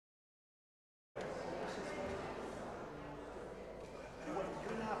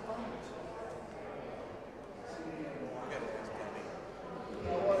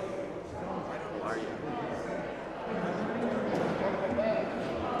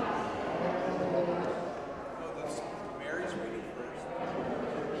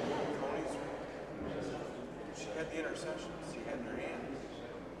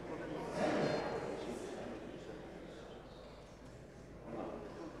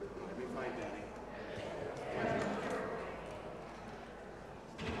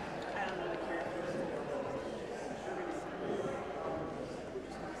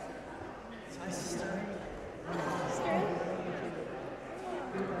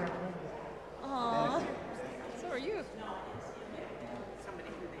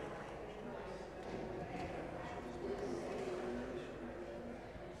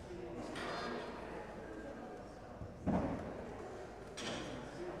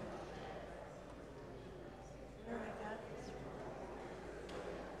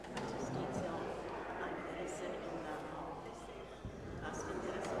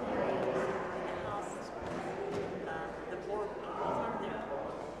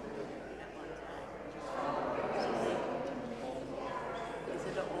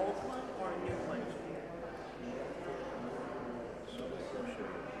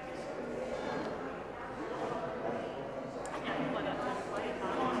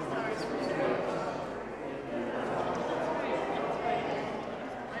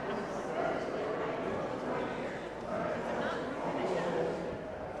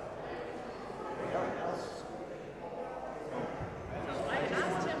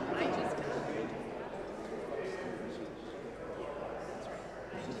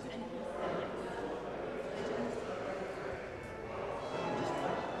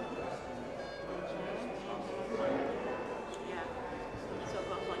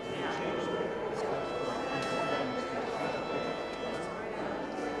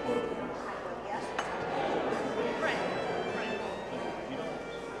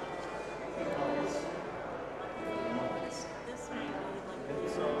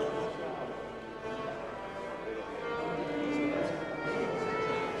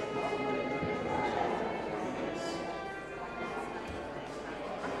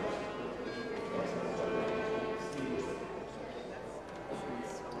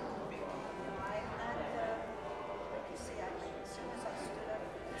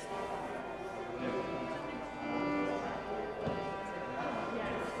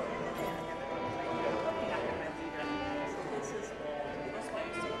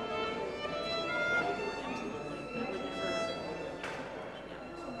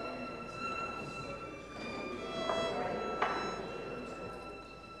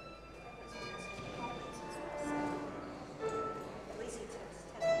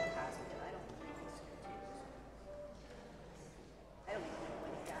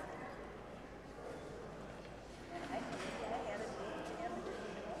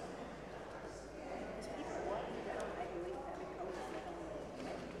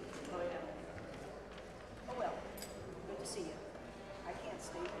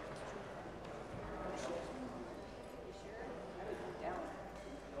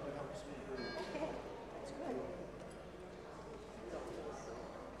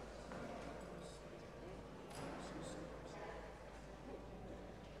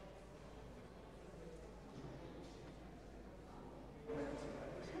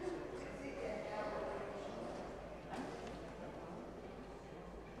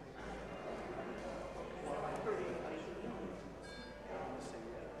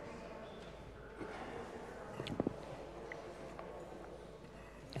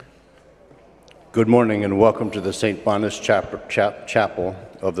Good morning and welcome to the St. Boniface Chapel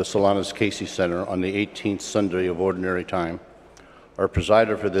of the Solanus Casey Center on the 18th Sunday of Ordinary Time. Our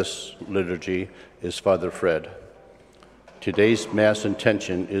presider for this liturgy is Father Fred. Today's Mass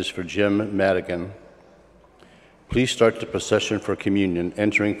intention is for Jim Madigan. Please start the procession for communion,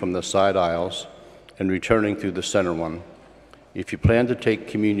 entering from the side aisles and returning through the center one. If you plan to take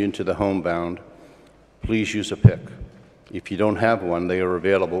communion to the homebound, please use a pick. If you don't have one, they are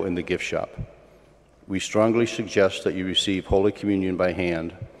available in the gift shop. We strongly suggest that you receive Holy Communion by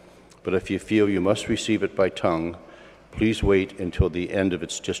hand, but if you feel you must receive it by tongue, please wait until the end of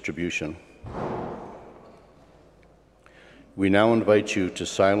its distribution. We now invite you to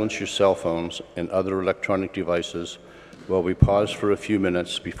silence your cell phones and other electronic devices while we pause for a few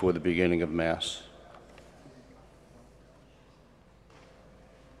minutes before the beginning of Mass.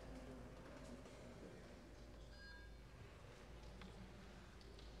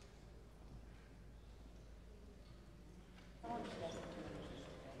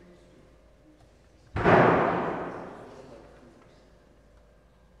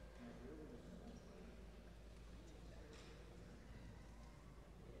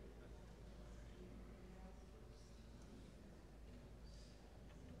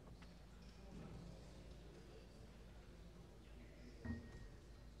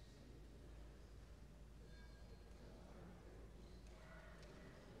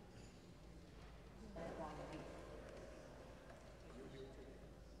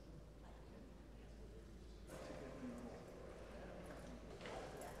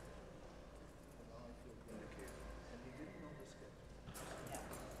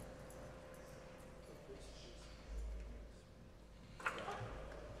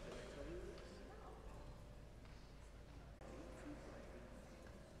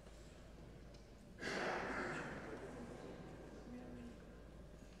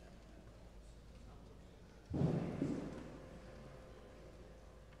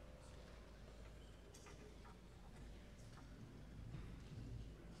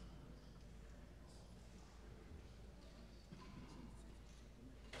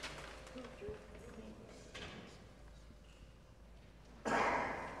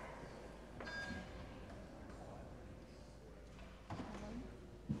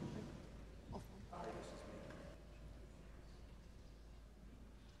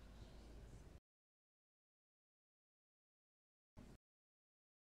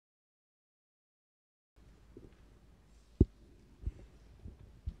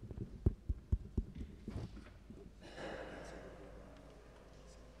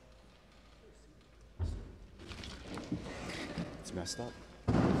 It's messed up,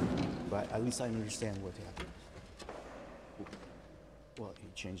 but at least I understand what happened. Well, he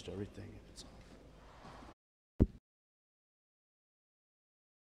changed everything. It's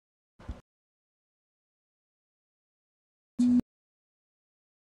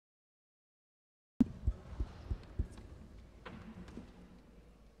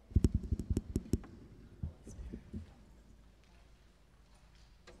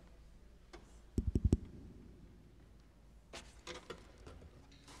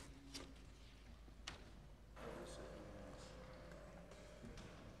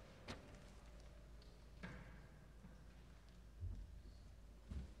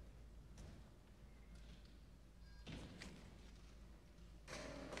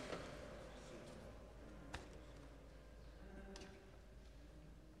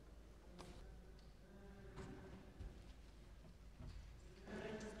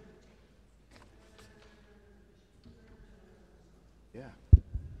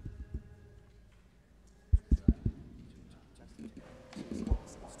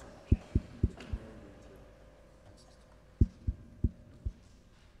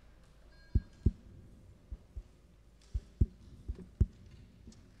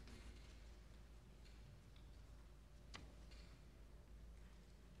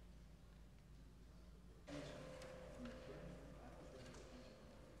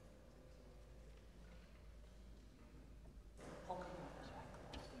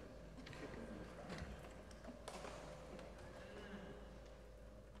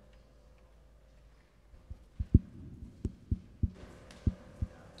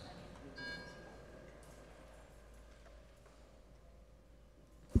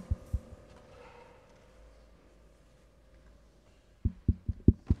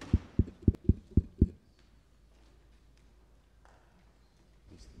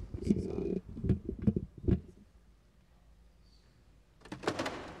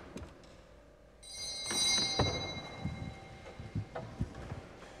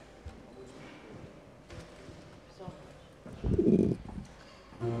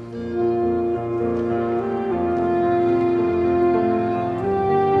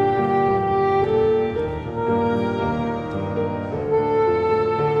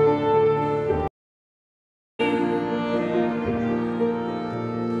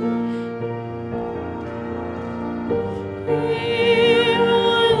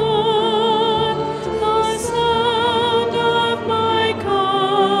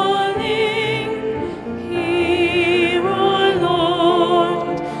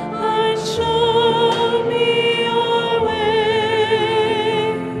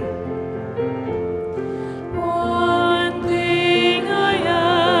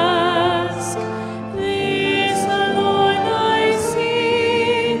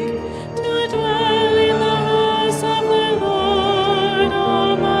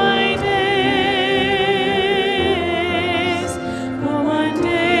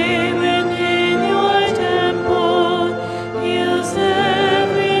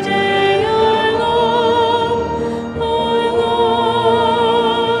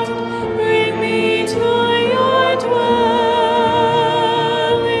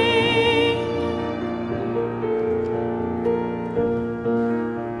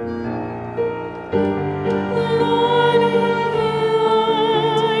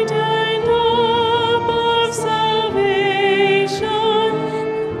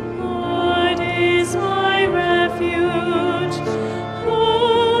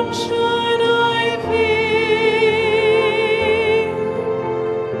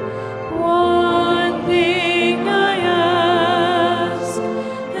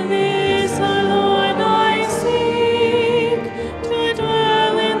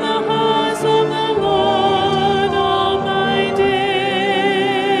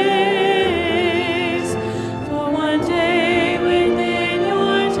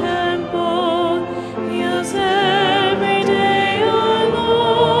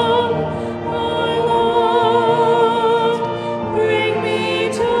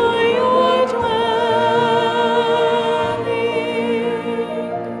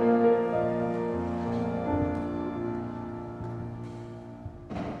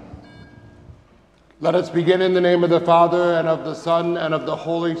Let us begin in the name of the Father, and of the Son, and of the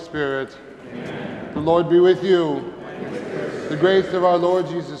Holy Spirit. Amen. The Lord be with you. The grace of our Lord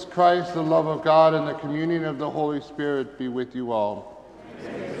Jesus Christ, the love of God, and the communion of the Holy Spirit be with you all.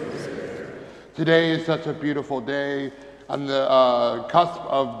 Today is such a beautiful day. On the cusp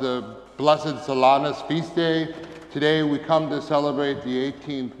of the Blessed Solanus feast day, today we come to celebrate the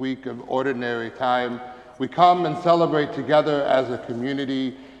 18th week of Ordinary Time. We come and celebrate together as a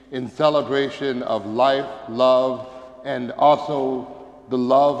community in celebration of life, love, and also the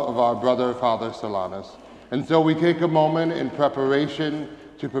love of our brother, Father Solanus. And so we take a moment in preparation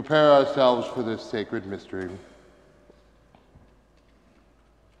to prepare ourselves for this sacred mystery.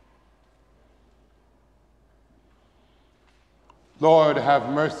 Lord, have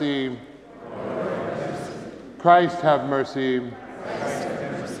mercy. Lord, have mercy. Christ, have mercy. Christ,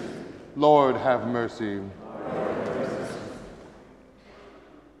 have mercy. Lord, have mercy. Lord, have mercy.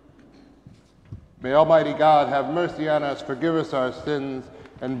 May Almighty God have mercy on us, forgive us our sins,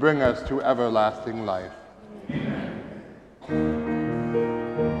 and bring us to everlasting life.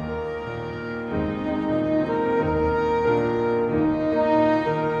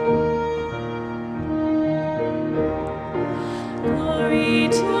 Glory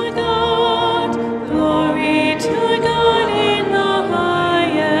to God, glory to God in the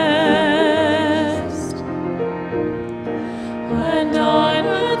highest, and on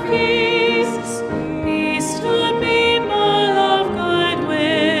earth peace, peace to people of good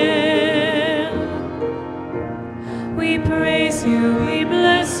will. We praise you, we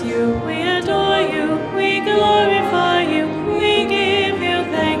bless you, we adore you, we glorify you, we give you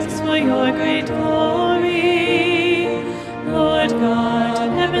thanks for your great glory. Lord God,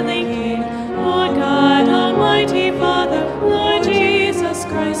 heavenly King, Lord God, almighty Father, Lord Jesus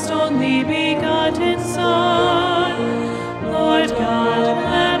Christ, only begotten Son, Lord God,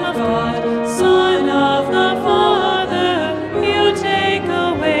 Lamb of God, Son of the Father, you take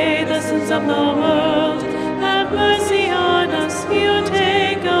away the sins of the world. Have mercy on us, you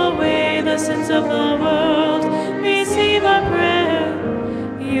take away the sins of the world. Receive our prayer.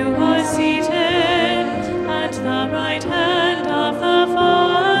 You are seated at the right hand of the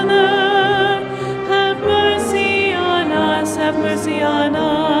Father. Have mercy on us, have mercy on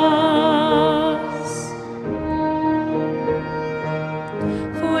us.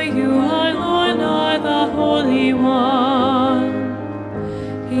 For you, our Lord, are the Holy One.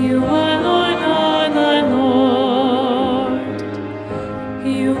 You, our Lord, are the Lord.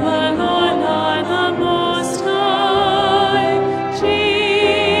 You, our Lord, are the Most High.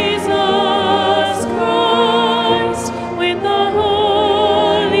 Jesus Christ, with the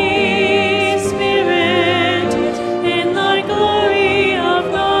Holy Spirit, in the glory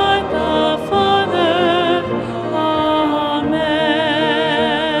of God the Father. Amen.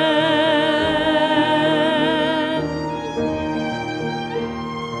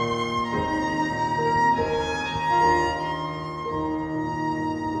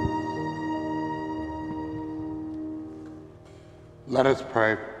 Let us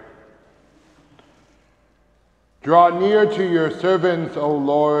pray. Draw near to your servants, O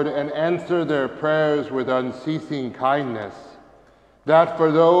Lord, and answer their prayers with unceasing kindness, that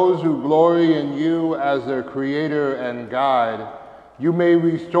for those who glory in you as their Creator and Guide, you may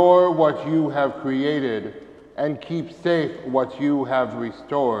restore what you have created and keep safe what you have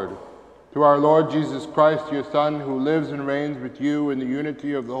restored. Through our Lord Jesus Christ, your Son, who lives and reigns with you in the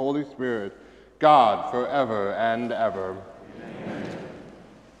unity of the Holy Spirit, God, forever and ever.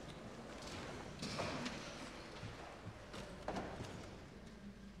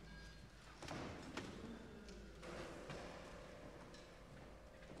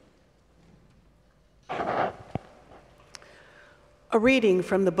 A reading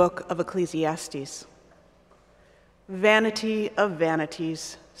from the book of Ecclesiastes. Vanity of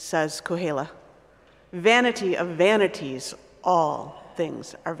vanities, says Kohelah. Vanity of vanities, all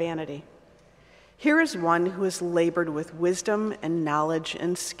things are vanity. Here is one who has labored with wisdom and knowledge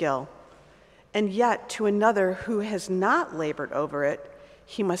and skill, and yet to another who has not labored over it,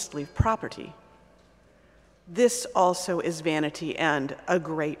 he must leave property. This also is vanity and a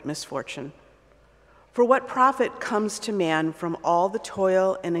great misfortune. For what profit comes to man from all the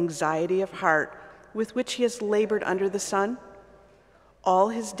toil and anxiety of heart with which he has labored under the sun? All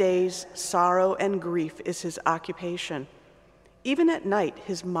his days, sorrow and grief is his occupation. Even at night,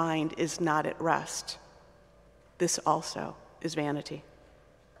 his mind is not at rest. This also is vanity.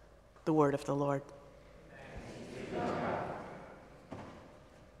 The word of the Lord.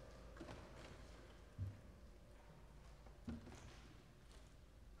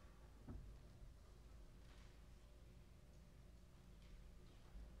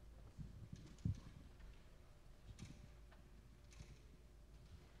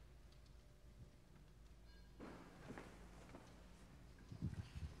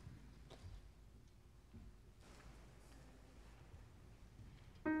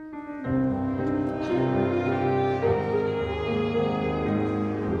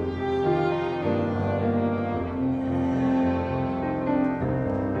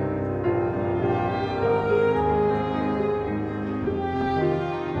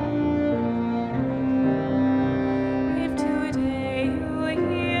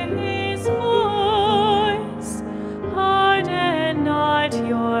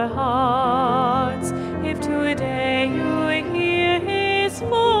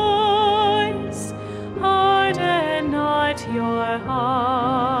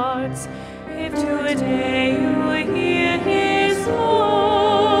 hearts. If today you hear his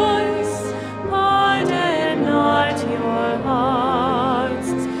voice, harden not your hearts.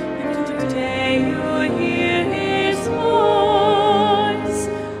 If today you hear his voice,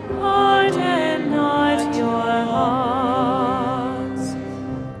 harden not your hearts.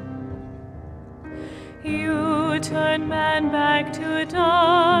 You turn man back to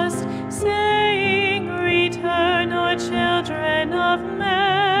dust, saying, Return, O children of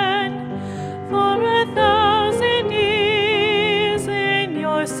men. For 1,000 years in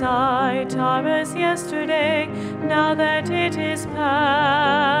your sight are as yesterday, now that it is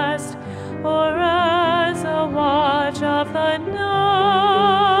past, or as a watch of the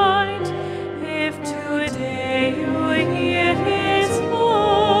night. If today you hear his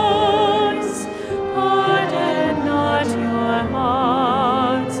voice, harden not your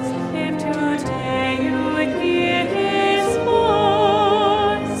hearts. If today you hear his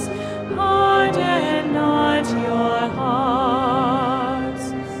voice, harden not your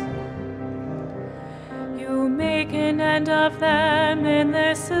hearts. You make an end of them in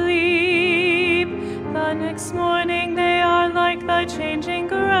their sleep. The next morning they are like the changing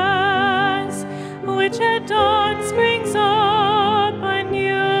grass, which at dawn springs up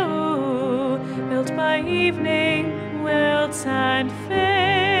anew, built by evening, wilts and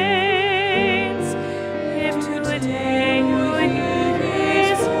fades. If today you hear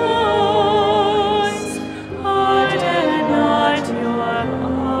his voice, harden not your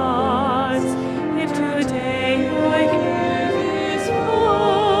hearts. If today you hear his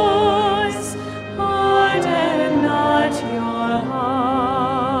voice, harden not your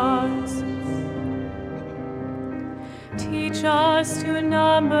hearts. Teach us to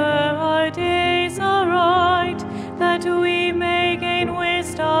number our days aright, that we may gain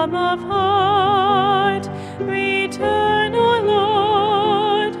wisdom of heart. Return, O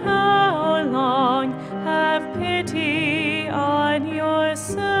Lord, how long? Have pity on your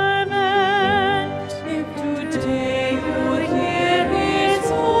servant. If today you hear his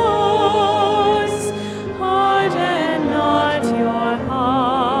voice, harden not your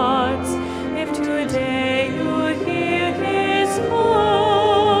hearts. If today you hear his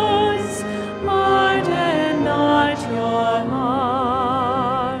voice, harden not your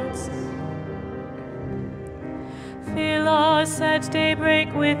hearts. Fill us at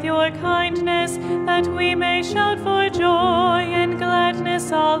daybreak with your kindness, that we may shout for joy and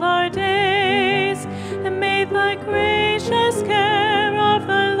gladness all our days. And may the gracious care of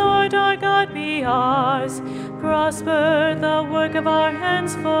the Lord our God be ours. Prosper the work of our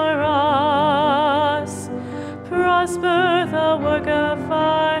hands for us. Prosper the work of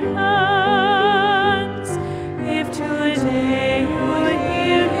our hands. If today you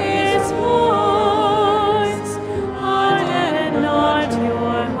hear his voice, harden not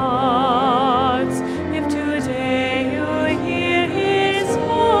your hearts. If today you hear his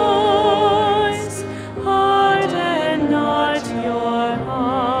voice, harden not your hearts.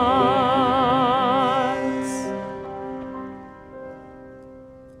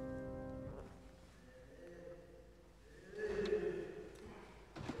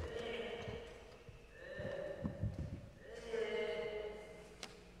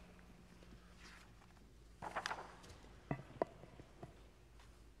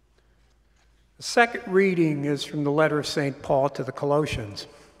 The second reading is from the letter of St. Paul to the Colossians.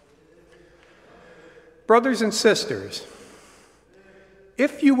 Brothers and sisters,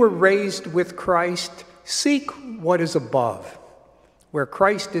 if you were raised with Christ, seek what is above, where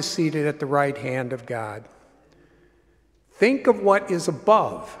Christ is seated at the right hand of God. Think of what is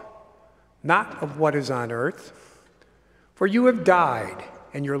above, not of what is on earth. For you have died,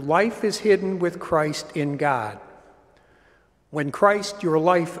 and your life is hidden with Christ in God. When Christ, your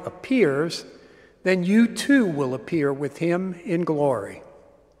life, appears, then you too will appear with him in glory.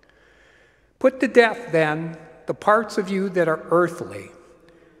 Put to death, then, the parts of you that are earthly: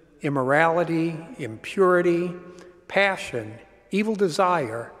 immorality, impurity, passion, evil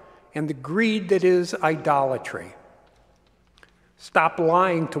desire, and the greed that is idolatry. Stop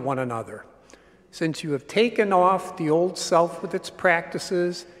lying to one another, since you have taken off the old self with its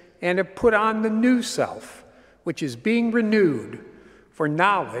practices and have put on the new self, which is being renewed for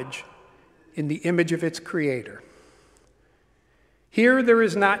knowledge in the image of its creator. Here there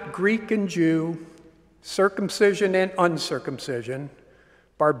is not Greek and Jew, circumcision and uncircumcision,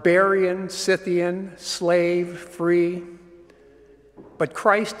 barbarian, Scythian, slave, free, but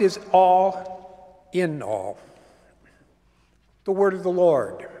Christ is all in all. The word of the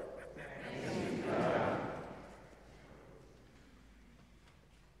Lord.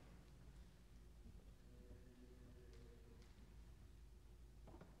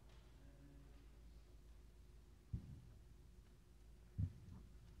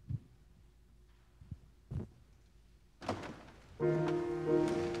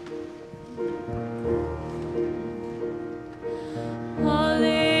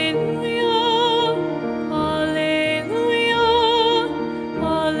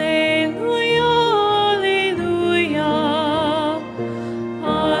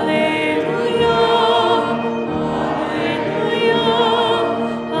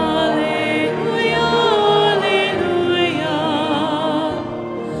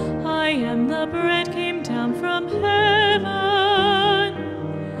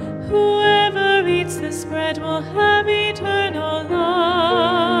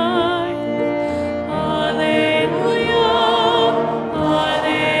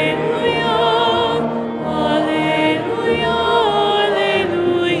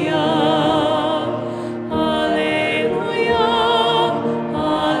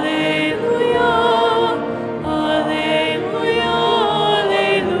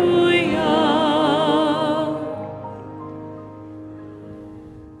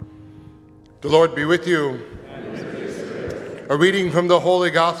 with you. A reading from the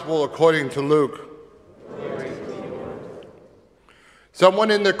Holy Gospel according to Luke. Someone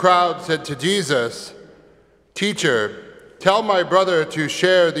in the crowd said to Jesus, "Teacher, tell my brother to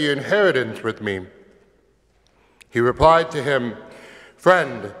share the inheritance with me." He replied to him,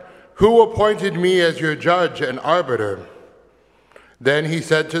 "Friend, who appointed me as your judge and arbiter?" Then he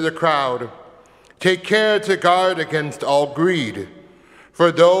said to the crowd, "Take care to guard against all greed, for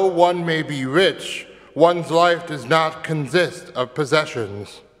though one may be rich, one's life does not consist of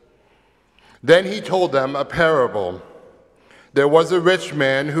possessions." Then he told them a parable. There was a rich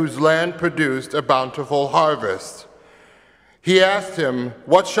man whose land produced a bountiful harvest. He asked him,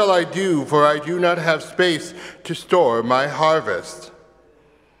 "What shall I do, for I do not have space to store my harvest?"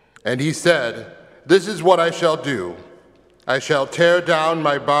 And he said, "This is what I shall do. I shall tear down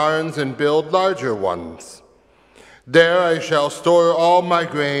my barns and build larger ones. There I shall store all my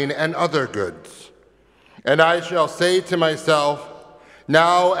grain and other goods. And I shall say to myself,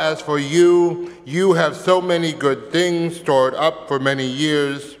 now as for you, you have so many good things stored up for many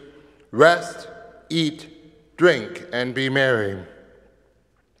years. Rest, eat, drink, and be merry."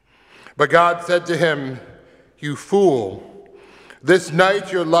 But God said to him, "You fool, this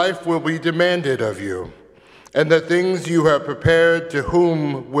night your life will be demanded of you, and the things you have prepared, to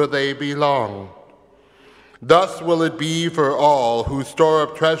whom will they belong? Thus will it be for all who store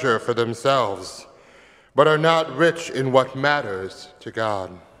up treasure for themselves, but are not rich in what matters to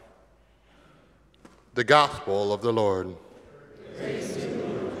God." The Gospel of the Lord. Praise to you,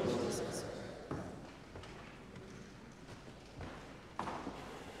 Lord Jesus.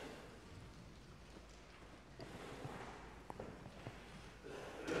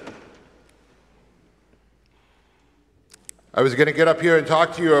 I was going to get up here and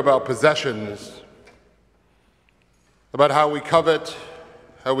talk to you about possessions, about how we covet,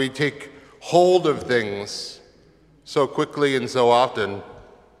 how we take hold of things so quickly and so often.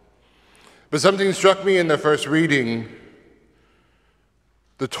 But something struck me in the first reading.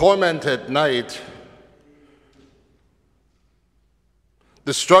 The torment at night,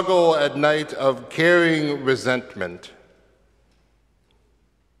 the struggle at night of carrying resentment.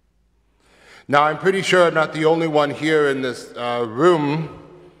 Now, I'm pretty sure I'm not the only one here in this room,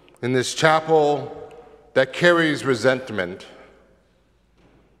 in this chapel, that carries resentment.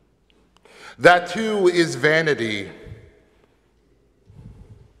 That too is vanity.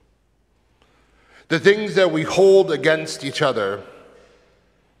 The things that we hold against each other,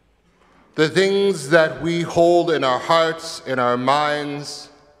 the things that we hold in our hearts, in our minds,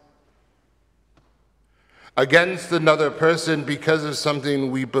 against another person because of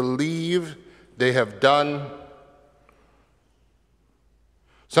something we believe they have done,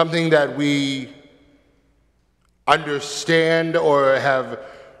 something that we understand or have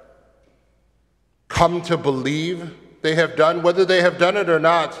come to believe they have done, whether they have done it or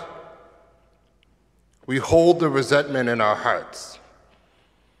not, we hold the resentment in our hearts.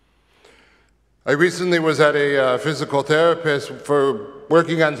 I recently was at a physical therapist for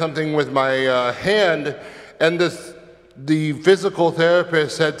working on something with my hand, and the physical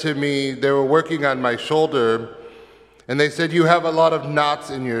therapist said to me, they were working on my shoulder, and they said, "You have a lot of knots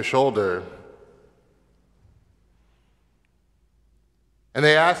in your shoulder." And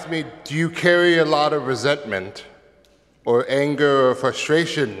they asked me, "Do you carry a lot of resentment or anger or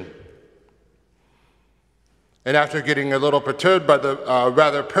frustration?" And after getting a little perturbed by the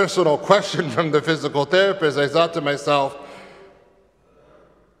rather personal question from the physical therapist, I thought to myself,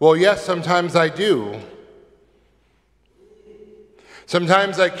 well, yes, sometimes I do.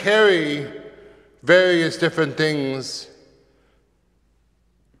 Sometimes I carry various different things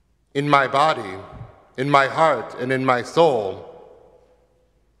in my body, in my heart, and in my soul.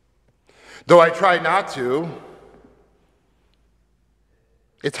 Though I try not to,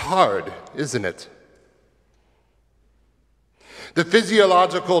 it's hard, isn't it? The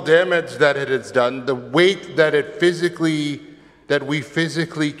physiological damage that it has done, the weight that we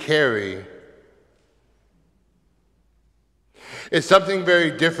physically carry, is something very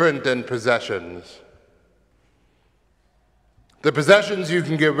different than possessions. The possessions you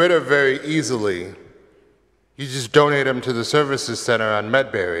can get rid of very easily. You just donate them to the services center on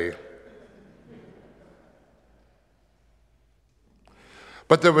Medbury.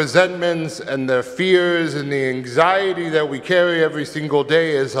 But the resentments and the fears and the anxiety that we carry every single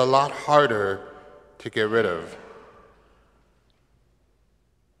day is a lot harder to get rid of.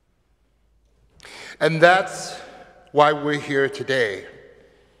 And that's why we're here today,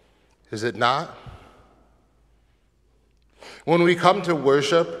 is it not? When we come to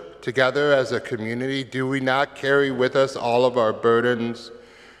worship together as a community, do we not carry with us all of our burdens,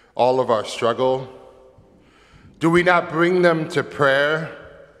 all of our struggle? Do we not bring them to prayer?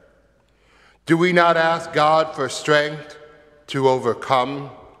 Do we not ask God for strength to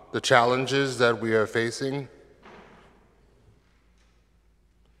overcome the challenges that we are facing?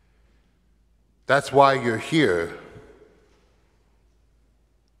 That's why you're here.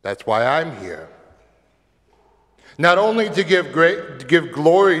 That's why I'm here. Not only to give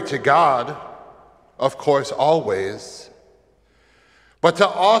glory to God, of course, always, but to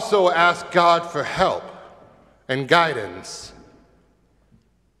also ask God for help and guidance.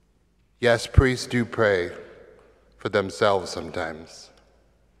 Yes, priests do pray for themselves sometimes.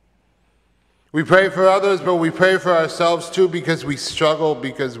 We pray for others, but we pray for ourselves too because we struggle,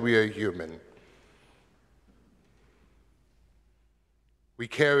 because we are human. We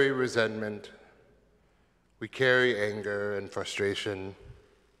carry resentment, we carry anger and frustration,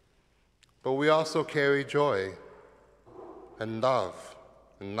 but we also carry joy and love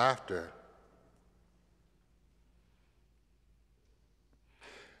and laughter.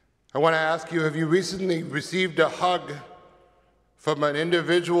 I want to ask you, have you recently received a hug from an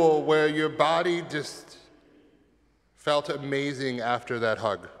individual where your body just felt amazing after that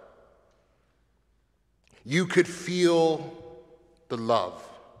hug? You could feel the love.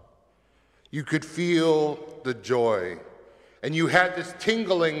 You could feel the joy. And you had this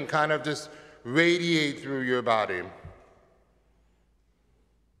tingling kind of just radiate through your body.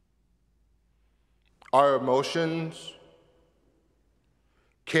 Our emotions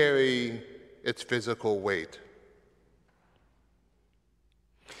carry its physical weight.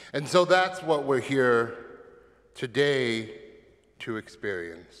 And so that's what we're here today to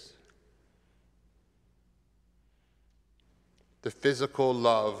experience. The physical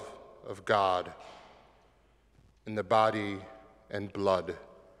love of God in the body and blood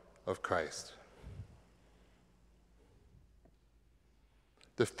of Christ.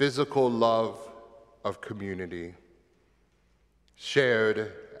 The physical love of community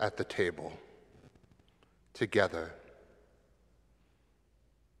shared at the table, together,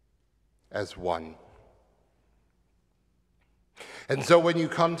 as one. And so when you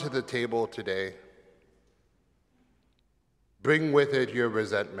come to the table today, bring with it your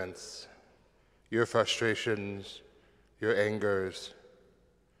resentments, your frustrations, your angers.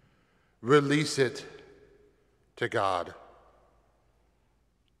 Release it to God.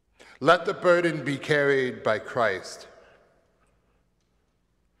 Let the burden be carried by Christ.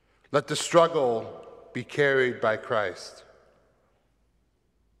 Let the struggle be carried by Christ.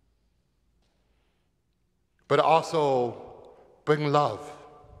 But also bring love,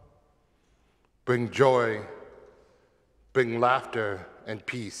 bring joy, bring laughter and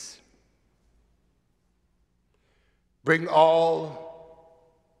peace. Bring all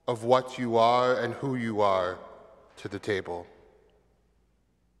of what you are and who you are to the table.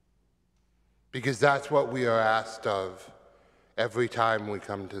 Because that's what we are asked of every time we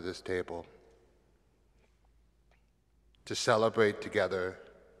come to this table. To celebrate together,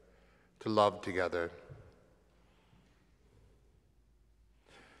 to love together.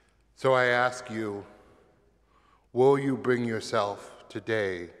 So I ask you, will you bring yourself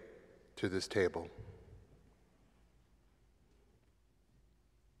today to this table?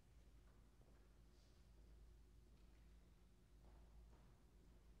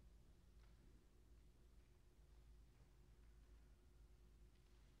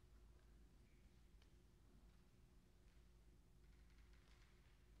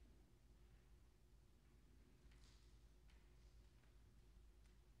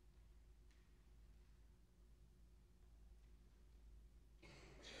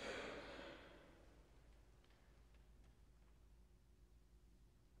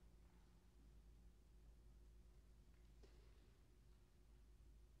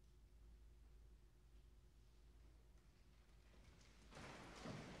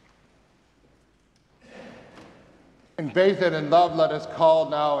 In faith and in love, let us call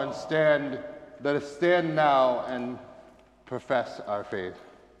now and stand. Let us stand now and profess our faith.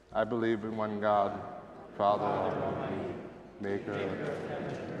 I believe in one God, Father Almighty, Maker of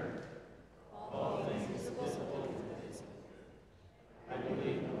heaven and earth, all things visible and invisible. I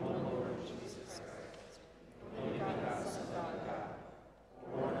believe in one Lord Jesus Christ, the only begotten Son of God,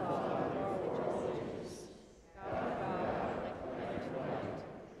 born of the Father before all ages, God of God, light of light,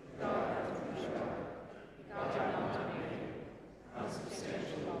 God of true God, God of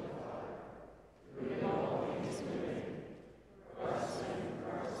unsubstantial of the Father, through whom all things were made, for us and for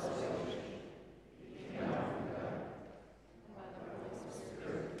our salvation, he came down from God, and by the Holy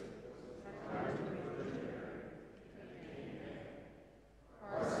Spirit,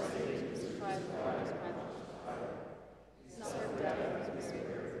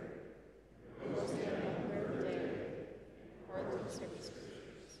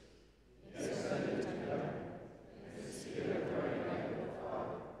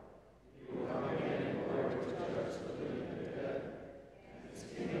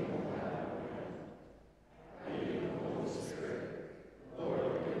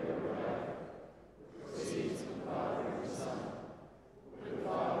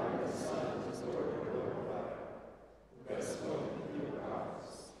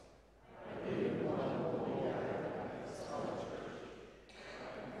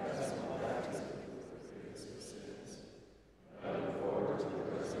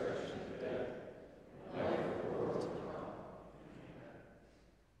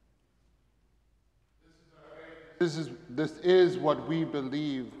 This is what we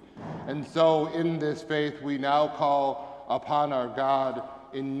believe. And so in this faith, we now call upon our God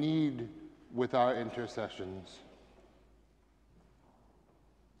in need with our intercessions.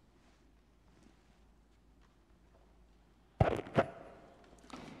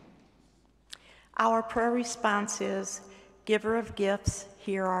 Our prayer response is, Giver of gifts,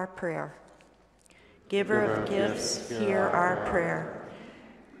 hear our prayer. Giver of gifts, hear our prayer.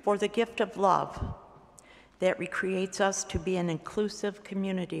 For the gift of love that recreates us to be an inclusive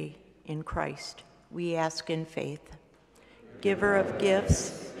community in Christ, we ask in faith. Giver of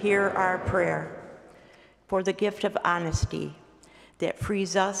gifts, hear our prayer. For the gift of honesty that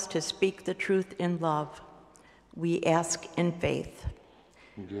frees us to speak the truth in love, we ask in faith.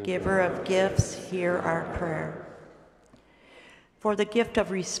 Giver of gifts, hear our prayer. For the gift of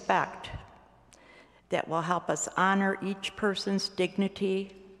respect that will help us honor each person's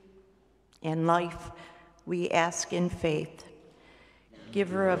dignity and life, we ask in faith.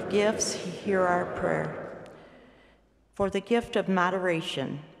 Giver of gifts, hear our prayer. For the gift of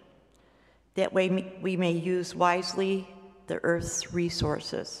moderation, that way we may use wisely the earth's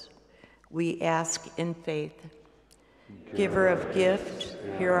resources, we ask in faith. Giver of gift,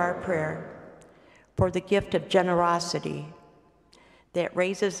 hear our prayer. For the gift of generosity that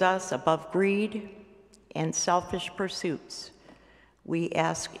raises us above greed and selfish pursuits, we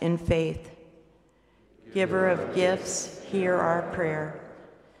ask in faith. Giver of gifts, hear our prayer.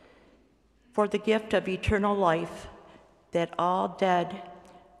 For the gift of eternal life that all dead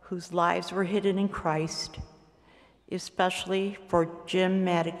whose lives were hidden in Christ, especially for Jim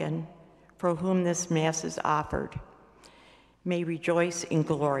Madigan, for whom this Mass is offered, may rejoice in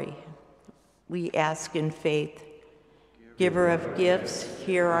glory. We ask in faith. Giver of gifts,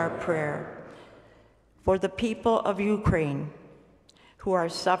 hear our prayer. For the people of Ukraine who are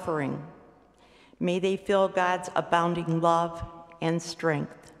suffering, may they feel God's abounding love and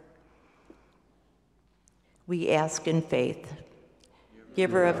strength. We ask in faith.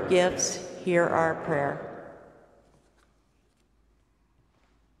 Giver of gifts, hear our prayer.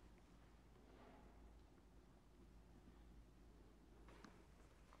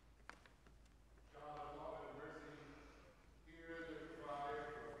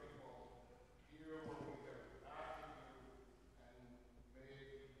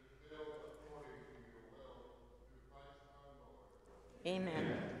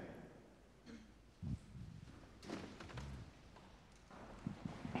 Amen.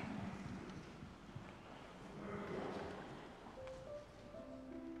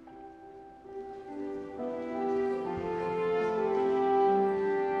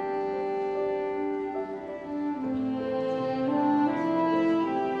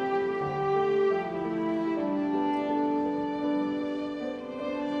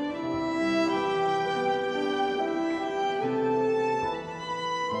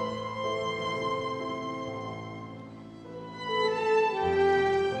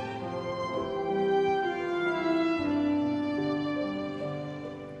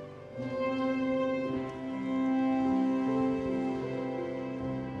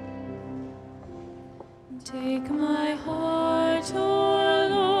 Take my heart, O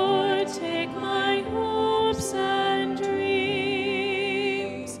Lord, take my hopes and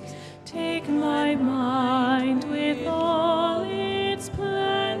dreams. Take my mind with all its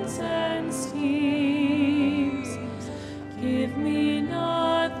plans and schemes. Give me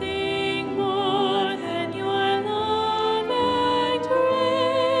nothing more than your love and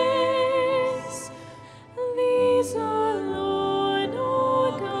grace. These alone,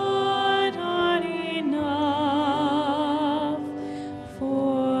 O God, are enough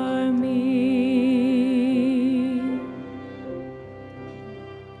for me.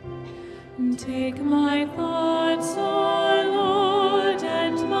 Take my thoughts, O Lord,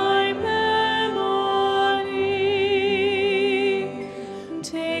 and my memory.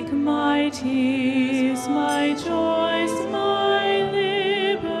 Take my tears, my joys, my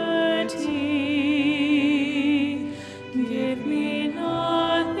liberty. Give me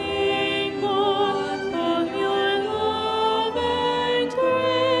nothing more than your love and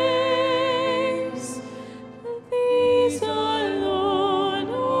grace. These alone,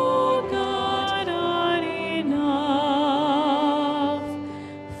 O God, are enough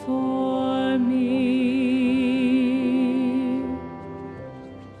for me.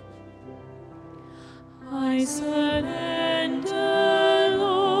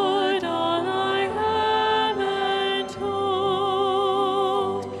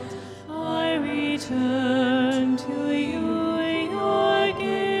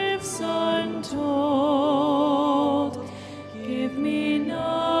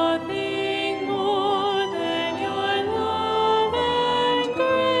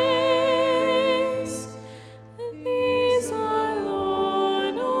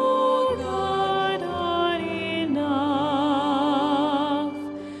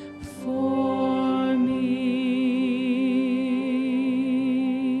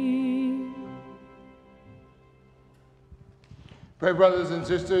 Pray, brothers and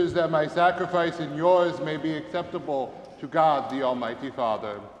sisters, that my sacrifice and yours may be acceptable to God, the Almighty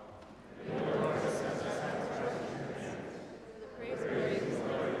Father.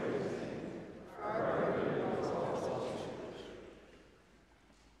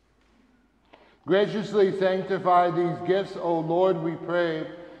 Graciously sanctify these gifts, O Lord, we pray,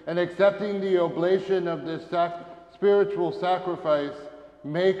 and accepting the oblation of this spiritual sacrifice,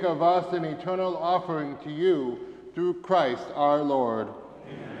 make of us an eternal offering to you through Christ our Lord.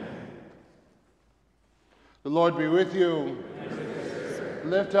 Amen. The Lord be with you.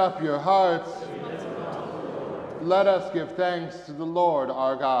 Lift up your hearts. Let us give thanks to the Lord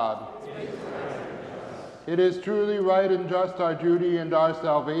our God. It is truly right and just, our duty and our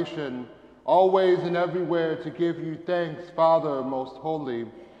salvation, always and everywhere to give you thanks, Father most holy,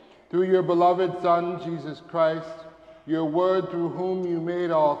 through your beloved Son, Jesus Christ, your Word through whom you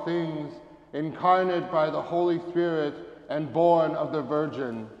made all things, incarnate by the Holy Spirit and born of the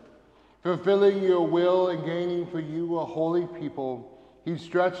Virgin. Fulfilling your will and gaining for you a holy people, he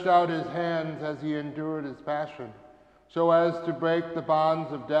stretched out his hands as he endured his passion, so as to break the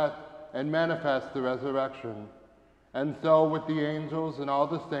bonds of death and manifest the resurrection. And so with the angels and all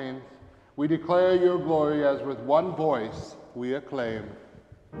the saints, we declare your glory as with one voice we acclaim.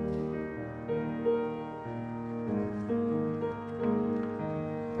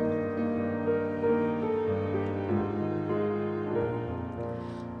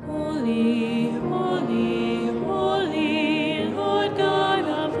 Holy, holy, holy, Lord God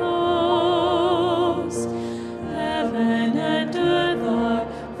of hosts, heaven and earth are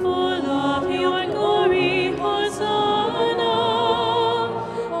full of your glory. Hosanna,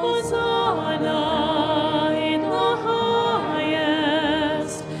 Hosanna in the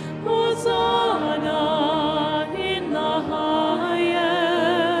highest. Hosanna in the highest.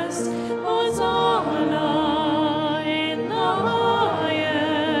 Hosanna in the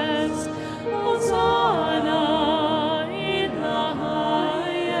highest. Hosanna in the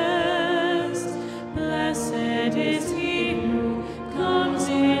highest. Blessed is he who comes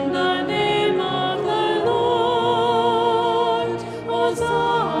in the name of the Lord.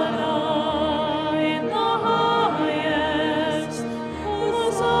 Hosanna in the highest.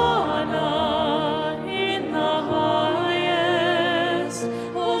 Hosanna in the highest.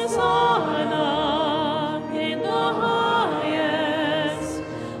 Hosanna in the highest.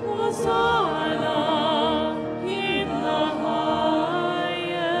 Hosanna in the highest.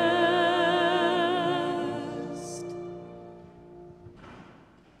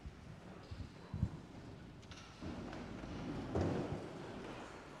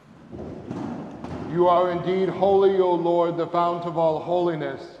 You are indeed holy, O Lord, the fount of all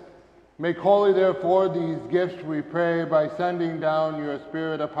holiness. Make holy, therefore, these gifts, we pray, by sending down your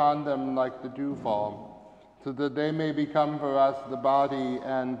Spirit upon them like the dewfall, so that they may become for us the body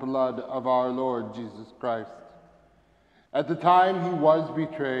and blood of our Lord Jesus Christ. At the time he was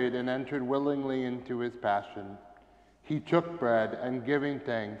betrayed and entered willingly into his passion, he took bread and, giving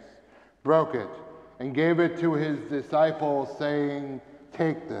thanks, broke it and gave it to his disciples, saying,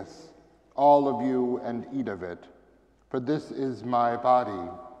 "Take this, all of you, and eat of it, for this is my body,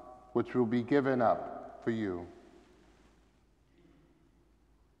 which will be given up for you."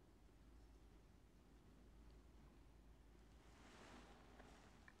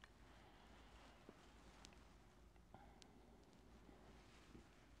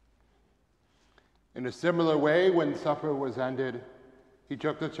 In a similar way, when supper was ended, he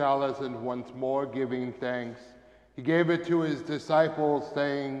took the chalice and, once more giving thanks, he gave it to his disciples,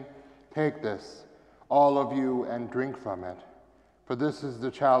 saying, "Take this, all of you, and drink from it, for this is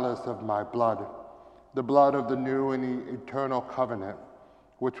the chalice of my blood, the blood of the new and eternal covenant,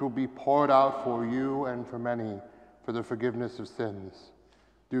 which will be poured out for you and for many for the forgiveness of sins.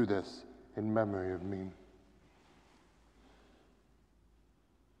 Do this in memory of me."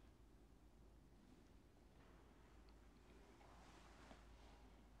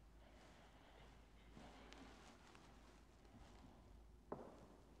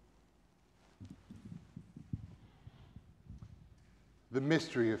 The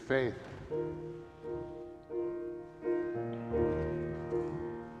mystery of faith.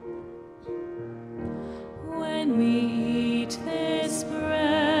 When we eat this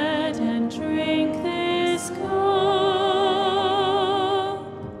bread and drink this cup,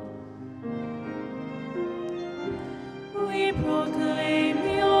 we proclaim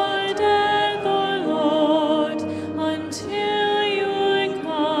your death, O Lord, until you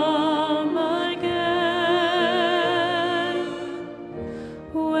come again.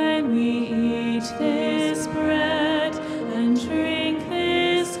 When we eat this bread and drink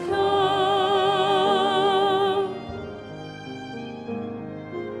this cup,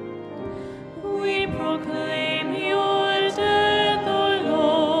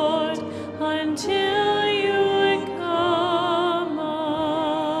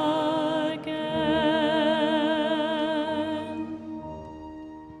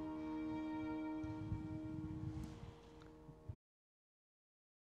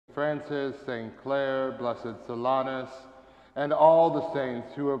 Francis, St. Clare, Blessed Solanus, and all the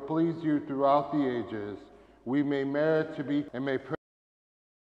saints who have pleased you throughout the ages, we may merit to be and may pray.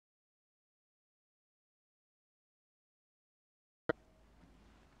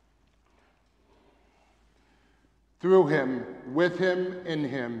 Through him, with him,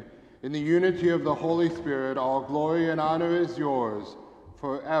 in the unity of the Holy Spirit, all glory and honor is yours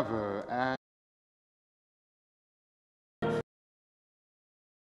forever and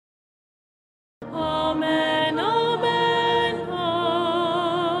Amen, amen, amen.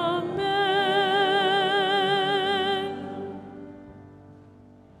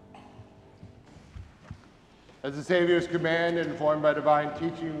 As the Savior's command, informed by divine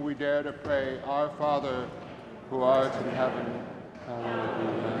teaching, we dare to pray, Our Father, who art in heaven, hallowed be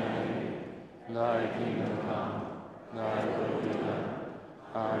thy name. Thy kingdom come, thy will be done,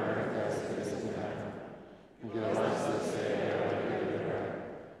 on earth as it is in heaven. Give us this day our daily bread,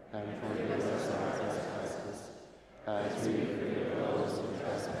 and forgive us our trespasses, as we forgive those who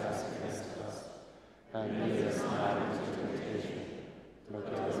trespass against us. And lead us not into temptation, but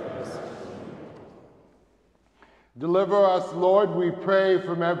deliver us from evil. Deliver us, Lord, we pray,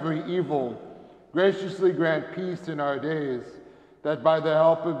 from every evil. Graciously grant peace in our days, that by the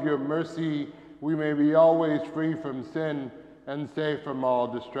help of your mercy we may be always free from sin and safe from all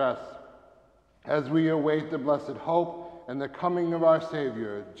distress. As we await the blessed hope and the coming of our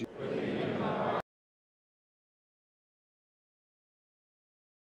Savior,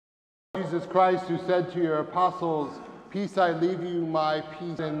 Jesus Christ, who said to your apostles, Peace I leave you, my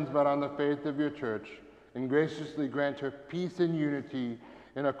peace, but on the faith of your church, and graciously grant her peace and unity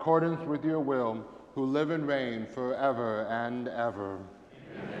in accordance with your will, who live and reign forever and ever.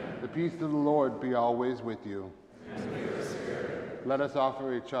 Amen. The peace of the Lord be always with you. And with your spirit. Let us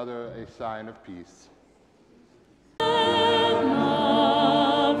offer each other a sign of peace.